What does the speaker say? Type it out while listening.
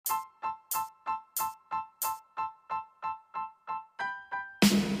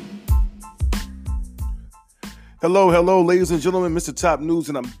Hello, ladies and gentlemen. Mr. Top News,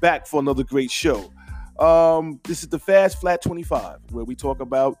 and I'm back for another great show. This is the Fast Flat 25, where we talk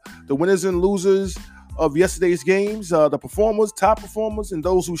about the winners and losers of yesterday's games, the performers, top performers, and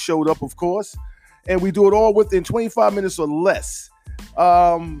those who showed up, of course. And we do it all within 25 minutes or less.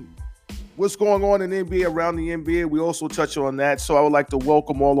 What's going on in the NBA, around the NBA, we also touch on that. So I would like to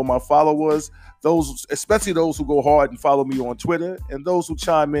welcome all of my followers, those, especially those who go hard and follow me on Twitter, and those who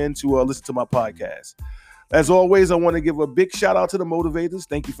chime in to listen to my podcast. As always, I want to give a big shout out to the motivators.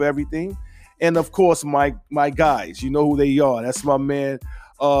 Thank you for everything. And of course, my guys, you know who they are. That's my man,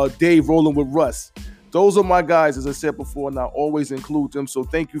 Dave, rolling with Russ. Those are my guys, as I said before, and I always include them. So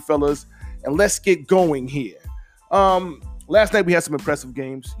thank you, fellas. And let's get going here. Last night we had some impressive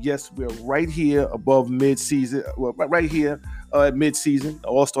games. Yes, we're right here above mid-season. Well, right here at mid-season.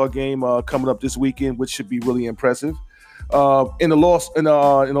 All-Star game coming up this weekend, which should be really impressive. In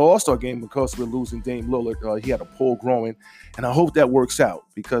the All-Star game, because we're losing Dame Lillard, he had a pull growing, and I hope that works out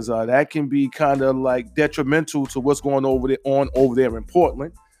because that can be kind of like detrimental to what's going over there in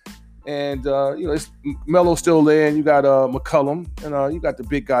Portland. And it's Melo's still there, and you got McCollum, and you got the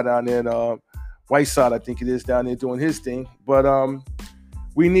big guy down there, Whiteside, I think it is, down there doing his thing. But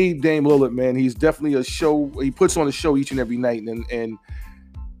we need Dame Lillard, man. He's definitely a show. He puts on a show each and every night, and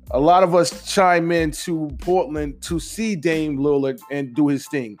a lot of us chime in to Portland to see Dame Lillard and do his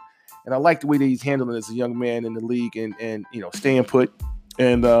thing. And I like the way that he's handling it as a young man in the league and staying put.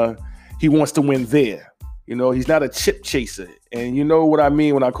 And he wants to win there. He's not a chip chaser. And you know what I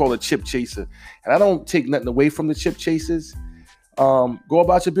mean when I call a chip chaser. And I don't take nothing away from the chip chasers. Go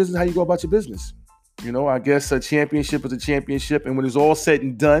about your business how you go about your business. I guess a championship is a championship. And when it's all said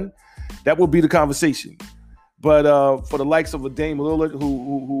and done, that will be the conversation. But for the likes of a Dame Lillard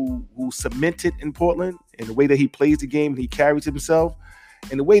who cemented in Portland and the way that he plays the game and he carries himself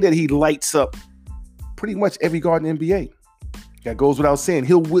and the way that he lights up pretty much every guard in the NBA. That goes without saying.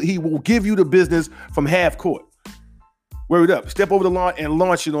 He will give you the business from half court. Word up. Step over the line and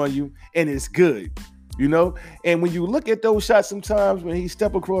launch it on you, and it's good. And when you look at those shots sometimes when he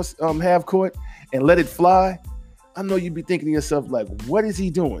step across half court and let it fly, I know you'd be thinking to yourself, like, what is he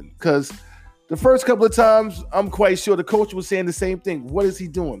doing? Because the first couple of times, I'm quite sure the coach was saying the same thing. What is he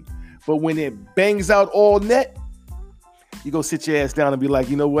doing? But when it bangs out all net, you go sit your ass down and be like,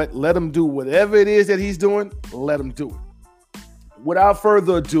 you know what? Let him do whatever it is that he's doing. Let him do it. Without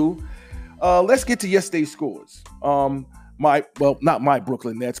further ado, let's get to yesterday's scores. Not my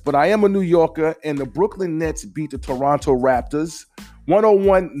Brooklyn Nets, but I am a New Yorker, and the Brooklyn Nets beat the Toronto Raptors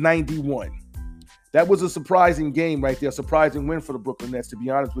 101-91. That was a surprising game right there, a surprising win for the Brooklyn Nets, to be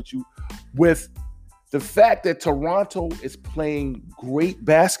honest with you, with the fact that Toronto is playing great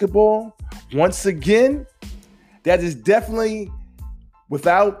basketball. Once again, that is definitely,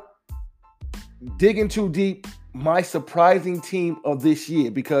 without digging too deep, my surprising team of this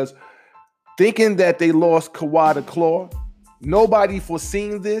year, because thinking that they lost Kawhi the Claw, nobody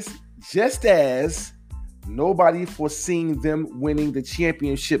foreseeing this, just as nobody foreseeing them winning the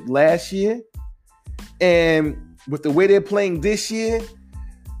championship last year. And with the way they're playing this year,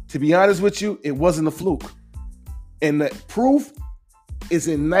 to be honest with you, it wasn't a fluke. And the proof is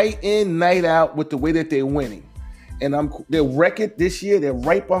night in, night out with the way that they're winning. And their record this year, they're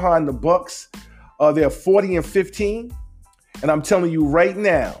right behind the Bucks. They're 40-15. And I'm telling you right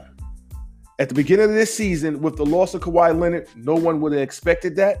now, at the beginning of this season, with the loss of Kawhi Leonard, no one would have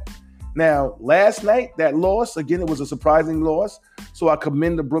expected that. Now, last night, that loss, again, it was a surprising loss. So I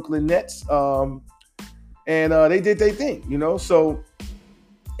commend the Brooklyn Nets. And they did their thing, So,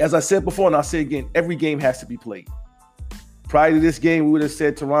 as I said before, and I'll say again, every game has to be played. Prior to this game, we would have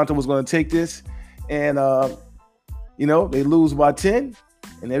said Toronto was going to take this. And, they lose by 10.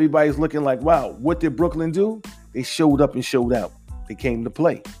 And everybody's looking like, wow, what did Brooklyn do? They showed up and showed out. They came to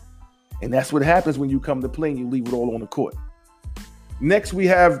play. And that's what happens when you come to play and you leave it all on the court. Next, we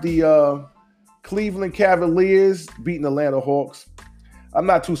have the Cleveland Cavaliers beating Atlanta Hawks. I'm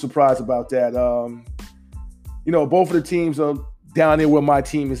not too surprised about that. Both of the teams are down there where my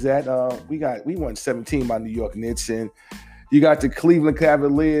team is at. We won 17 by New York Knicks, and you got the Cleveland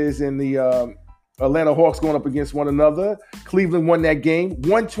Cavaliers and the Atlanta Hawks going up against one another. Cleveland won that game,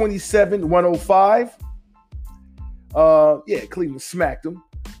 127-105. Cleveland smacked them.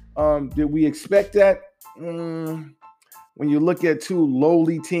 Did we expect that? When you look at two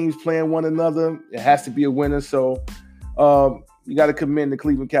lowly teams playing one another, it has to be a winner. So you got to commend the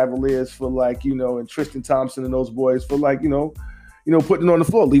Cleveland Cavaliers for and Tristan Thompson and those boys for putting it on the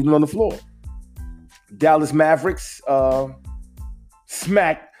floor, leaving it on the floor. Dallas Mavericks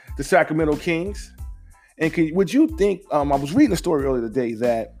smacked the Sacramento Kings. And would you think, I was reading a story earlier today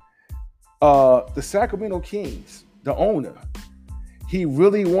that The Sacramento Kings, the owner, he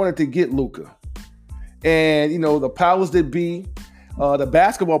really wanted to get Luka. And, the powers that be, the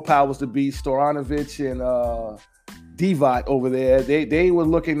basketball powers that be, Stojanovich and Divac over there, they were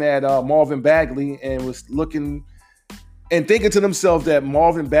looking at Marvin Bagley and was looking and thinking to themselves that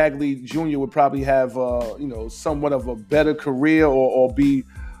Marvin Bagley Jr. would probably have, somewhat of a better career or be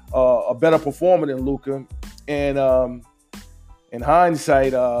a better performer than Luka. And in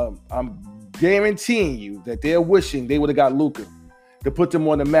hindsight, I'm guaranteeing you that they're wishing they would have got Luka to put them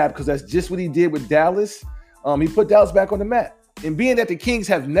on the map, because that's just what he did with Dallas. He put Dallas back on the map. And being that the Kings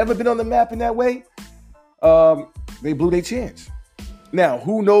have never been on the map in that way, they blew their chance. Now,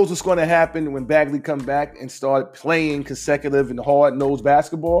 who knows what's going to happen when Bagley comes back and start playing consecutive and hard-nosed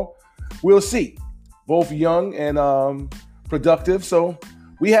basketball? We'll see. Both young and productive, so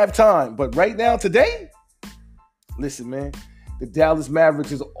we have time. But right now, today, listen, man, the Dallas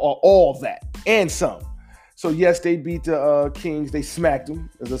Mavericks are all that and some. So, yes, they beat the Kings. They smacked them,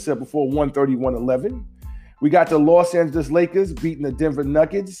 as I said before, 130-111. We got the Los Angeles Lakers beating the Denver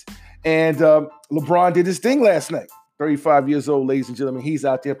Nuggets. And LeBron did his thing last night. 35 years old, ladies and gentlemen. He's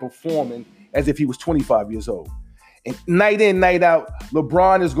out there performing as if he was 25 years old. And night in, night out,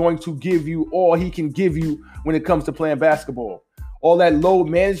 LeBron is going to give you all he can give you when it comes to playing basketball. All that load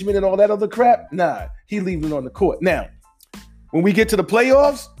management and all that other crap, nah, he leaving it on the court. Now, when we get to the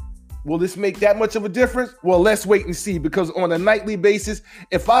playoffs, will this make that much of a difference? Well, let's wait and see, because on a nightly basis,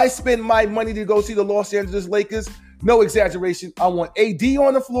 if I spend my money to go see the Los Angeles Lakers, no exaggeration, I want AD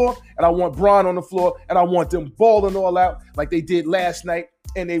on the floor, and I want Bron on the floor, and I want them balling all out like they did last night.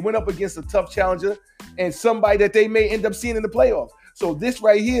 And they went up against a tough challenger and somebody that they may end up seeing in the playoffs. So this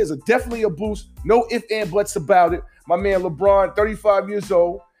right here is definitely a boost. No ifs and buts about it. My man LeBron, 35 years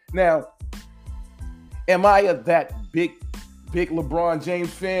old. Now, am I that big LeBron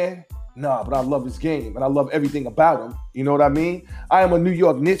James fan? Nah, but I love his game, and I love everything about him. You know what I mean? I am a New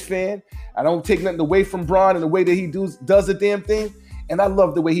York Knicks fan. I don't take nothing away from Bron and the way that he does the damn thing. And I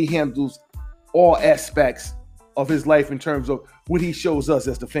love the way he handles all aspects of his life in terms of what he shows us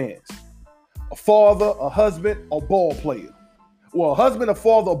as the fans. A father, a husband, a ball player. Well, a husband, a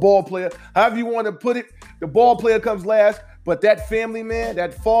father, a ball player. However you want to put it, the ball player comes last. But that family man,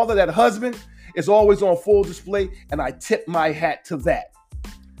 that father, that husband is always on full display. And I tip my hat to that.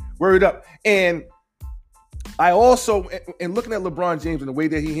 Word up. And I also, in looking at LeBron James and the way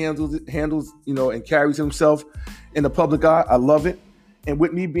that he handles, and carries himself in the public eye, I love it. And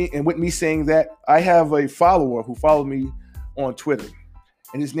with me saying that, I have a follower who followed me on Twitter,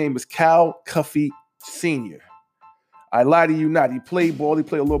 and his name is Cal Cuffey Sr. I lie to you not. He played ball. He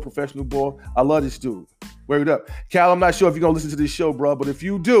played a little professional ball. I love this dude. Word up. Cal, I'm not sure if you're going to listen to this show, bro, but if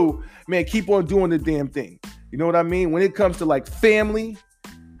you do, man, keep on doing the damn thing. You know what I mean? When it comes to like family,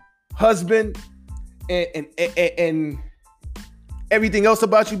 husband, and everything else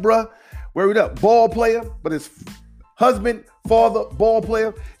about you, bro, word up. Ball player, but it's husband, father, ball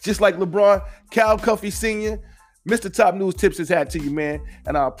player, just like LeBron. Cal Cuffey Sr., Mr. Top News tips his hat to you, man.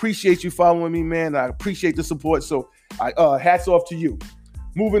 And I appreciate you following me, man. I appreciate the support. So hats off to you.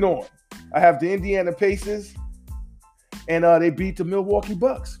 Moving on. I have the Indiana Pacers, and they beat the Milwaukee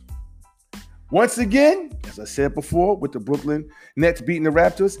Bucks. Once again, as I said before, with the Brooklyn Nets beating the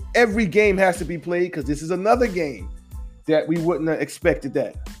Raptors, every game has to be played because this is another game that we wouldn't have expected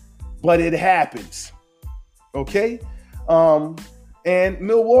that. But it happens. Okay? And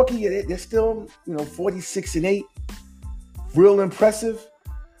Milwaukee, they're still, 46-8. Real impressive.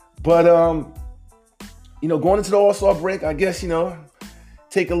 But, going into the All-Star break, I guess,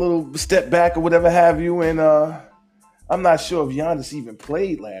 take a little step back or whatever have you. And I'm not sure if Giannis even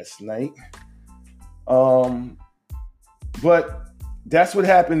played last night. But that's what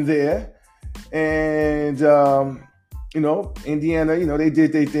happened there. And, Indiana, they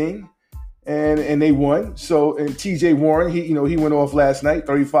did their thing. And they won. So, and TJ Warren, he went off last night,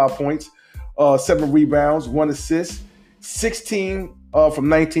 35 points, 7 rebounds, 1 assist, 16 from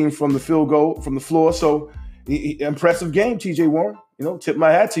 19 from the field goal, from the floor. So, impressive game, TJ Warren. Tip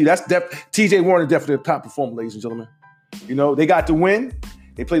my hat to you. TJ Warren is definitely a top performer, ladies and gentlemen. They got the win.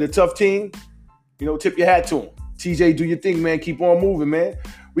 They played a tough team. Tip your hat to them. TJ, do your thing, man. Keep on moving, man.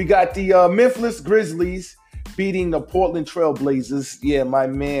 We got the Memphis Grizzlies beating the Portland Trail Blazers. Yeah, my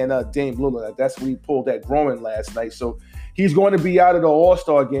man, Dame Lillard. That's when he pulled that groin last night. So he's going to be out of the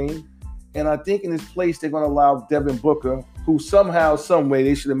All-Star game. And I think in his place, they're going to allow Devin Booker, who somehow, some way,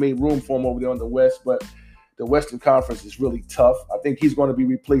 they should have made room for him over there on the West. But the Western Conference is really tough. I think he's going to be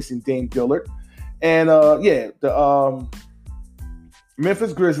replacing Dame Lillard. And, the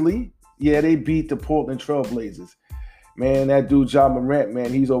Memphis Grizzlies, they beat the Portland Trail Blazers. Man, that dude, John Morant,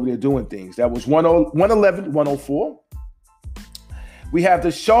 man, he's over there doing things. That was 111, 104. We have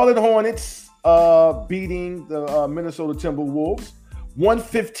the Charlotte Hornets beating the Minnesota Timberwolves,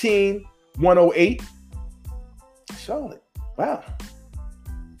 115, 108. Charlotte, wow.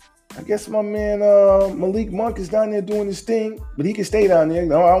 I guess my man Malik Monk is down there doing his thing, but he can stay down there. I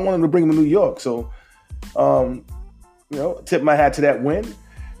don't want him to bring him to New York. So, tip my hat to that win.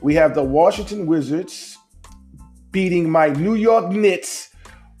 We have the Washington Wizards beating my New York Knicks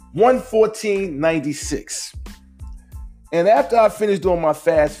 114-96. And after I finish doing my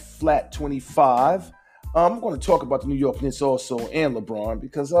fast flat 25, I'm going to talk about the New York Knicks also and LeBron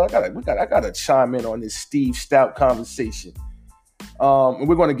because I got to chime in on this Steve Stout conversation. And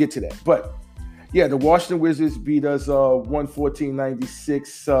we're going to get to that. But, yeah, the Washington Wizards beat us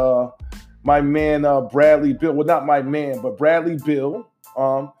 114-96. My man Bradley Beal, well, not my man, but Bradley Beal,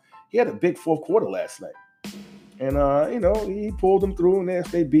 he had a big fourth quarter last night. And, he pulled them through, and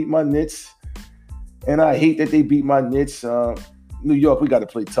they beat my Knicks. And I hate that they beat my Knicks. New York, we got to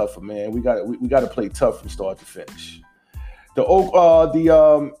play tougher, man. We got to play tough from start to finish. The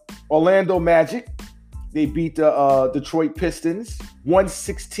Orlando Magic, they beat the Detroit Pistons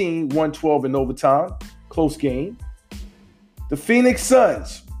 116-112 in overtime. Close game. The Phoenix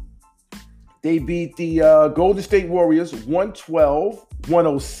Suns, they beat the Golden State Warriors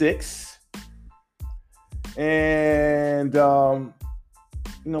 112-106. And,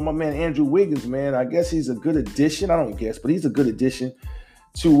 my man Andrew Wiggins, man, I guess he's a good addition. I don't guess, but he's a good addition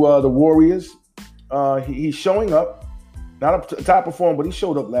to the Warriors. He's showing up. Not a top performer, but he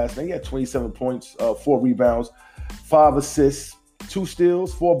showed up last night. He had 27 points, 4 rebounds, 5 assists, 2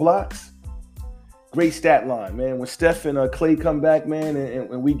 steals, 4 blocks. Great stat line, man. When Steph and Clay come back, man,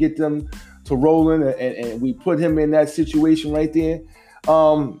 and we get them to rolling and we put him in that situation right there.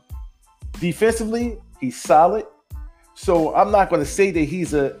 Defensively, he's solid. So I'm not going to say that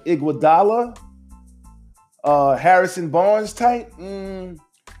he's a Iguodala, Harrison Barnes type.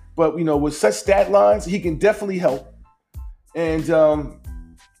 But, with such stat lines, he can definitely help. And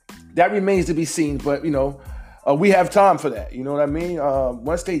that remains to be seen. But, we have time for that. You know what I mean?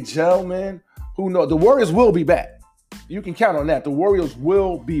 Once they gel, man, who knows? The Warriors will be back. You can count on that. The Warriors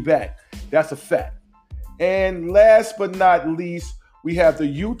will be back. That's a fact. And last but not least, we have the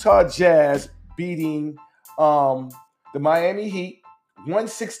Utah Jazz beating the Miami Heat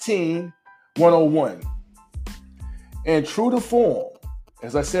 116-101. And true to form,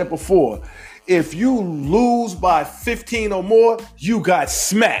 as I said before, if you lose by 15 or more, you got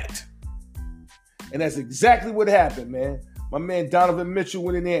smacked. And that's exactly what happened, man. My man Donovan Mitchell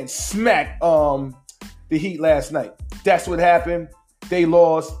went in there and smacked the Heat last night. That's what happened. They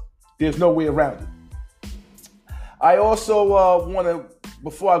lost. There's no way around it. I also want to,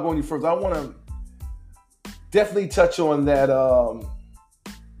 before I go any further, I want to definitely touch on that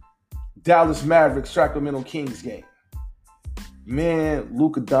Dallas Mavericks Sacramento Kings game. Man,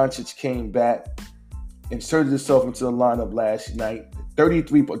 Luka Doncic came back, inserted himself into the lineup last night.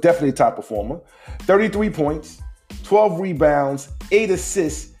 33, definitely a top performer. 33 points, 12 rebounds, 8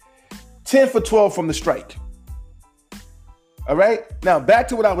 assists, 10 for 12 from the strike. All right? Now, back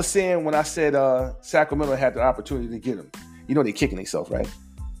to what I was saying when I said Sacramento had the opportunity to get him. They're kicking themselves, right?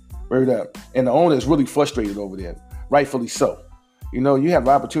 Word up. And the owner is really frustrated over there, rightfully so. You have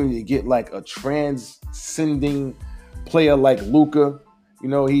the opportunity to get like a transcending player like Luka.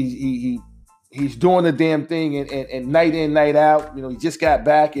 He's doing the damn thing and night in, night out. He just got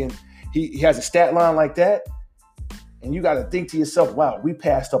back and he has a stat line like that. And you got to think to yourself, wow, we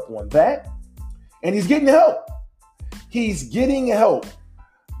passed up on that. And he's getting help. He's getting help.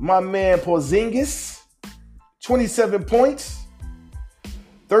 My man Porzingis, 27 points.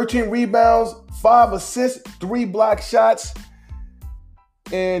 13 rebounds, 5 assists, 3 block shots,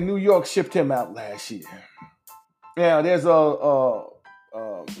 and New York shipped him out last year. Now, there's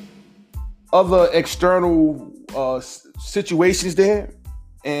other external situations there,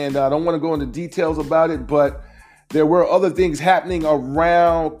 and I don't want to go into details about it, but there were other things happening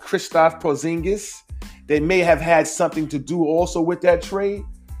around Kristaps Porzingis that may have had something to do also with that trade,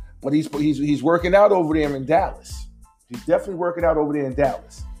 but he's working out over there in Dallas. He's definitely working out over there in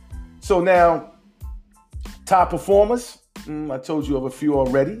Dallas. So now, top performers. I told you of a few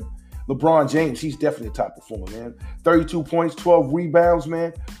already. LeBron James, he's definitely a top performer, man. 32 points, 12 rebounds,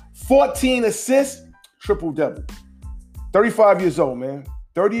 man. 14 assists, triple-double. 35 years old, man.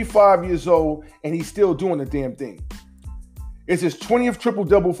 35 years old, and he's still doing the damn thing. It's his 20th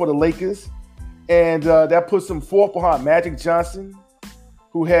triple-double for the Lakers, and that puts him 4th behind Magic Johnson,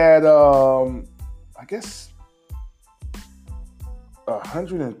 who had,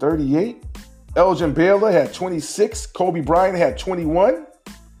 138. Elgin Baylor had 26. Kobe Bryant had 21.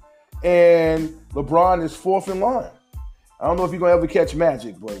 And LeBron is fourth in line. I don't know if you're going to ever catch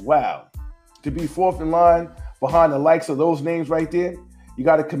Magic, but wow. To be fourth in line behind the likes of those names right there, you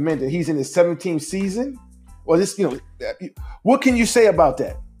got to commend it. He's in his 17th season. Well, this, what can you say about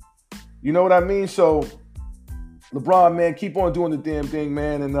that? You know what I mean? So, LeBron, man, keep on doing the damn thing,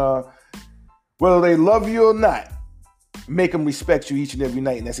 man. And whether they love you or not, make them respect you each and every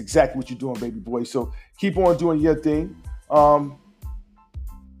night. And that's exactly what you're doing, baby boy. So keep on doing your thing.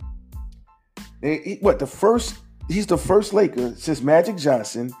 He's the first Laker since Magic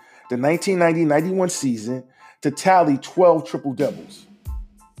Johnson, the 1990-91 season, to tally 12 triple-doubles.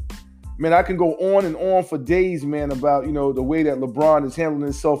 Man, I can go on and on for days, man, about, the way that LeBron is handling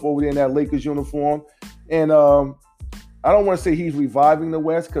himself over there in that Lakers uniform. And I don't want to say he's reviving the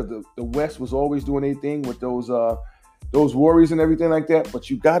West, because the West was always doing their thing with those Warriors and everything like that. But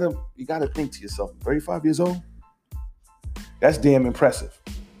you gotta think to yourself, 35 years old? That's damn impressive.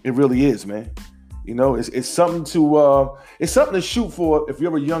 It really is, man. It's something to shoot for if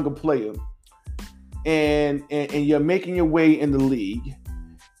you're a younger player and you're making your way in the league,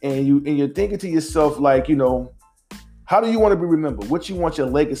 and you're thinking to yourself, like, how do you want to be remembered? What you want your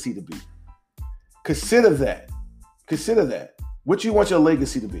legacy to be? Consider that. What you want your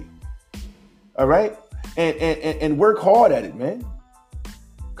legacy to be. All right? And work hard at it, man.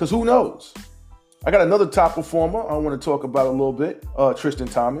 Because who knows? I got another top performer I want to talk about a little bit. Tristan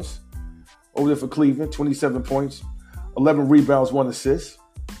Thompson. Over there for Cleveland, 27 points, 11 rebounds, 1 assist.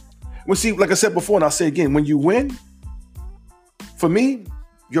 Well, see, like I said before, and I'll say again, when you win, for me,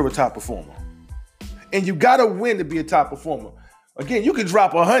 you're a top performer. And you got to win to be a top performer. Again, you can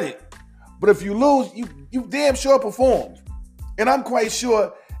drop 100, but if you lose, you damn sure performed. And I'm quite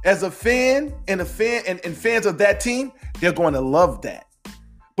sure as a fan and fans of that team, they're going to love that.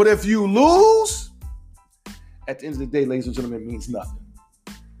 But if you lose, at the end of the day, ladies and gentlemen, it means nothing.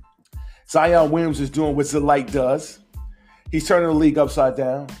 Zion Williams is doing what Light does. He's turning the league upside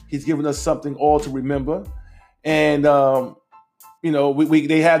down. He's giving us something all to remember. And,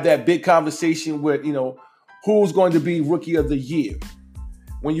 they have that big conversation with, who's going to be Rookie of the Year.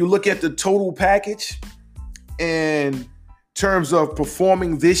 When you look at the total package in terms of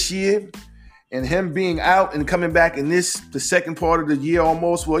performing this year and him being out and coming back in the second part of the year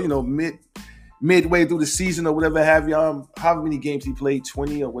almost, midway through the season or whatever have you, how many games he played,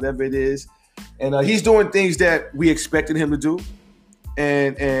 20 or whatever it is. And he's doing things that we expected him to do.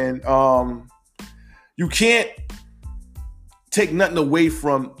 And you can't take nothing away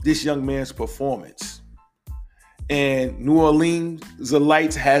from this young man's performance. And New Orleans, the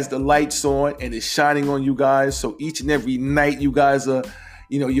Lights has the lights on and it's shining on you guys. So each and every night you guys are,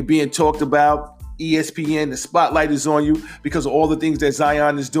 you're being talked about. ESPN, the spotlight is on you because of all the things that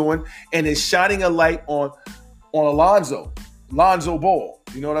Zion is doing, and it's shining a light on Lonzo Ball.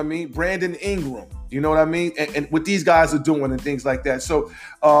 You know what I mean? Brandon Ingram. You know what I mean? And what these guys are doing and things like that. So,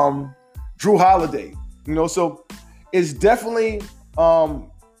 Drew Holiday. So it's definitely has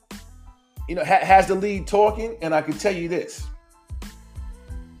the league talking. And I can tell you this: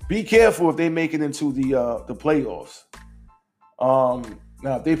 be careful if they make it into the playoffs. Now,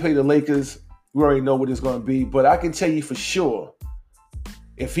 if they play the Lakers, we already know what it's going to be, but I can tell you for sure,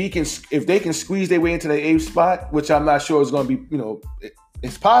 if they can squeeze their way into the 8th spot, which I'm not sure is going to be,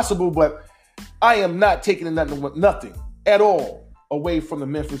 it's possible, but I am not taking nothing at all away from the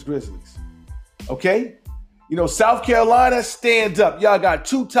Memphis Grizzlies. Okay? South Carolina, stand up. Y'all got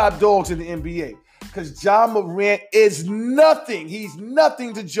 2 top dogs in the NBA because Ja Morant is nothing. He's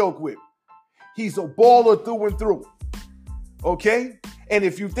nothing to joke with. He's a baller through and through. Okay? And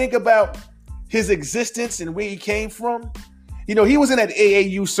if you think about his existence and where he came from, he was in that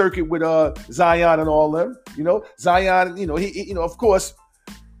AAU circuit with Zion and all them. Zion, he of course,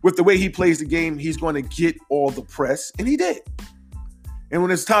 with the way he plays the game, he's going to get all the press, and he did. And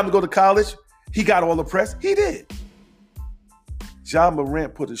when it's time to go to college, he got all the press. He did. Ja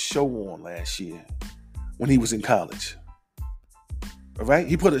Morant put a show on last year when he was in college. All right?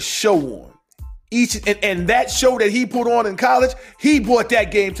 He put a show on. And that show that he put on in college, he brought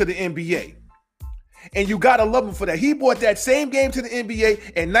that game to the NBA. And you got to love him for that. He brought that same game to the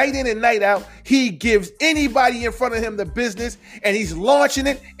NBA, and night in and night out, he gives anybody in front of him the business, and he's launching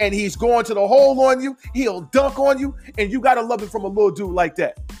it, and he's going to the hole on you. He'll dunk on you, and you got to love it from a little dude like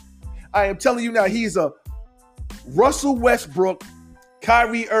that. I am telling you now, he's a Russell Westbrook,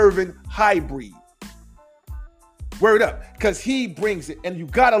 Kyrie Irving hybrid. Word up, because he brings it, and you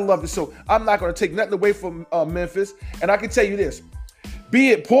got to love it. So I'm not going to take nothing away from Memphis, and I can tell you this. Be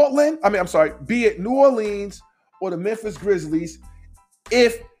it New Orleans or the Memphis Grizzlies,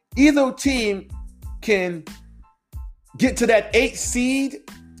 if either team can get to that 8th seed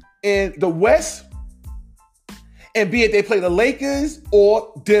in the West, and be it they play the Lakers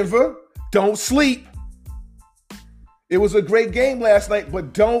or Denver, don't sleep. It was a great game last night,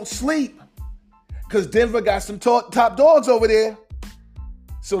 but don't sleep, because Denver got some top dogs over there.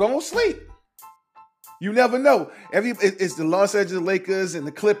 So don't sleep. You never know. It's the Los Angeles Lakers and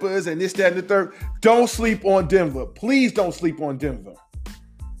the Clippers and this, that, and the third. Don't sleep on Denver. Please don't sleep on Denver.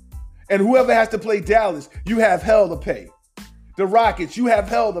 And whoever has to play Dallas, you have hell to pay. The Rockets, you have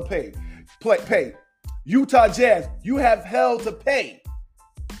hell to pay. Pay. Utah Jazz, you have hell to pay.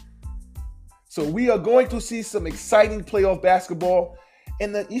 So we are going to see some exciting playoff basketball.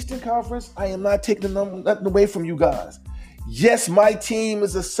 In the Eastern Conference, I am not taking nothing away from you guys. Yes, my team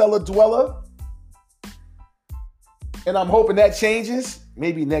is a cellar dweller. And I'm hoping that changes.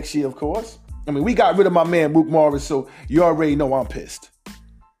 Maybe next year, of course. I mean, we got rid of my man, Mook Morris, so you already know I'm pissed.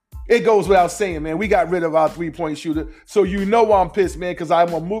 It goes without saying, man. We got rid of our three-point shooter, so you know I'm pissed, man, because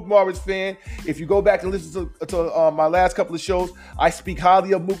I'm a Mook Morris fan. If you go back and listen to my last couple of shows, I speak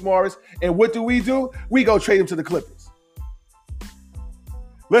highly of Mook Morris. And what do? We go trade him to the Clippers.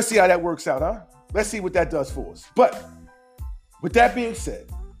 Let's see how that works out, huh? Let's see what that does for us. But with that being said,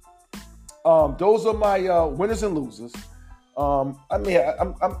 those are my winners and losers.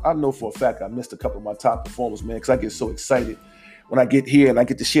 I know for a fact I missed a couple of my top performers, man, because I get so excited when I get here and I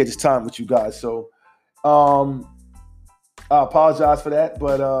get to share this time with you guys. So I apologize for that.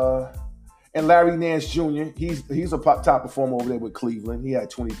 But and Larry Nance Jr., he's a top performer over there with Cleveland. He had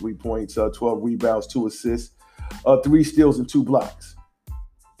 23 points, 12 rebounds, 2 assists, 3 steals, and 2 blocks.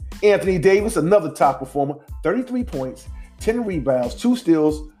 Anthony Davis, another top performer, 33 points, 10 rebounds, 2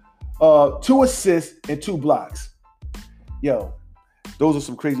 steals, 2 assists, and 2 blocks. Yo, those are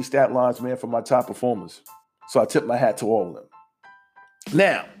some crazy stat lines, man, for my top performers. So I tip my hat to all of them.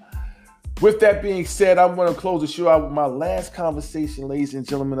 Now, with that being said, I'm going to close the show out with my last conversation, ladies and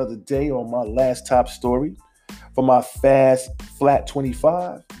gentlemen, of the day, on my last top story for my Fast Flat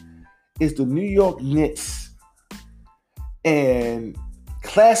 25 is the New York Knicks and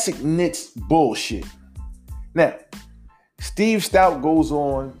classic Knicks bullshit. Now, Steve Stout goes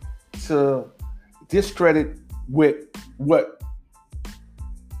on to discredit with what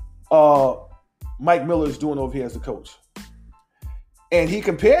Mike Miller is doing over here as the coach. And he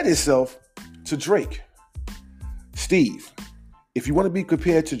compared himself to Drake. Steve, if you want to be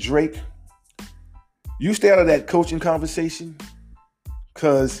compared to Drake, you stay out of that coaching conversation,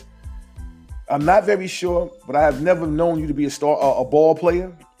 because I'm not very sure, but I have never known you to be a ball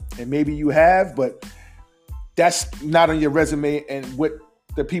player, and maybe you have, but that's not on your resume and what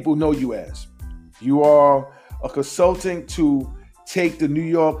the people know you as. You are a consultant to take the New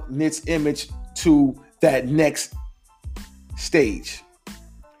York Knicks image to that next stage.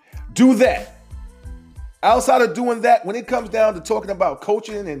 Do that. Outside of doing that, when it comes down to talking about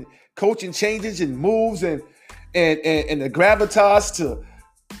coaching and coaching changes and moves and the gravitas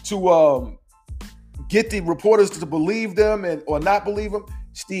to get the reporters to believe them or not believe them,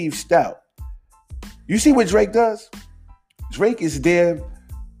 Steve Stout. You see what Drake does? Drake is there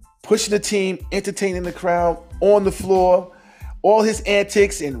pushing the team, entertaining the crowd, on the floor, all his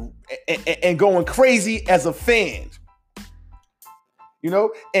antics and going crazy as a fan. You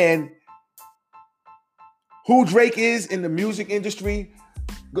know, and who Drake is in the music industry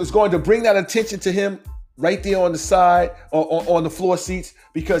is going to bring that attention to him right there on the side or on the floor seats,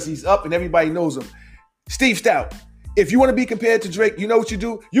 because he's up and everybody knows him. Steve Stout, if you want to be compared to Drake, you know what you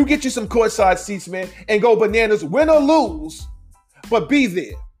do? You get you some courtside seats, man, and go bananas, win or lose, but be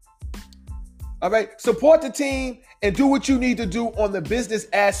there. All right? Support the team and do what you need to do on the business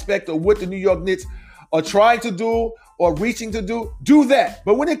aspect of what the New York Knicks are trying to do or reaching to do that.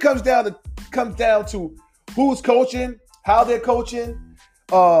 But when it comes down to who's coaching, how they're coaching,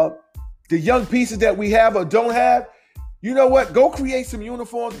 the young pieces that we have or don't have, you know what? Go create some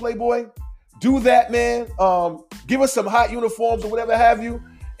uniforms, Playboy. Do that, man. Give us some hot uniforms or whatever have you,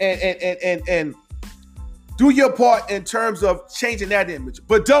 and do your part in terms of changing that image.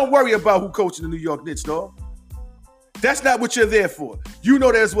 But don't worry about who coaching the New York Knicks, though. That's not what you're there for. You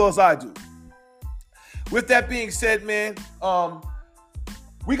know that as well as I do. With that being said, man,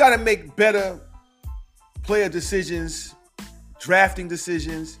 we got to make better player decisions, drafting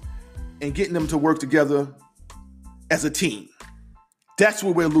decisions, and getting them to work together as a team. That's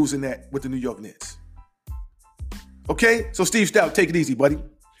where we're losing at with the New York Knicks. Okay? So Steve Stout, take it easy, buddy.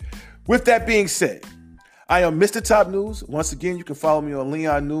 With that being said, I am Mr. Top News. Once again, you can follow me on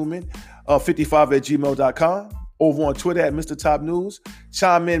Leon Newman, 55@gmail.com. Over on Twitter at Mr. Top News.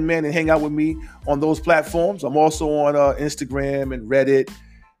 Chime in, man, and hang out with me on those platforms. I'm also on Instagram and Reddit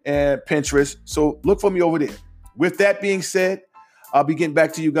and Pinterest. So look for me over there. With that being said, I'll be getting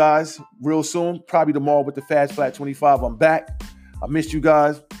back to you guys real soon, probably tomorrow with the Fast Flat 25. I'm back. I missed you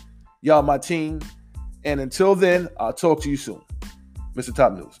guys. Y'all my team. And until then, I'll talk to you soon. Mr.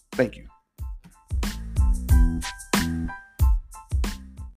 Top News. Thank you.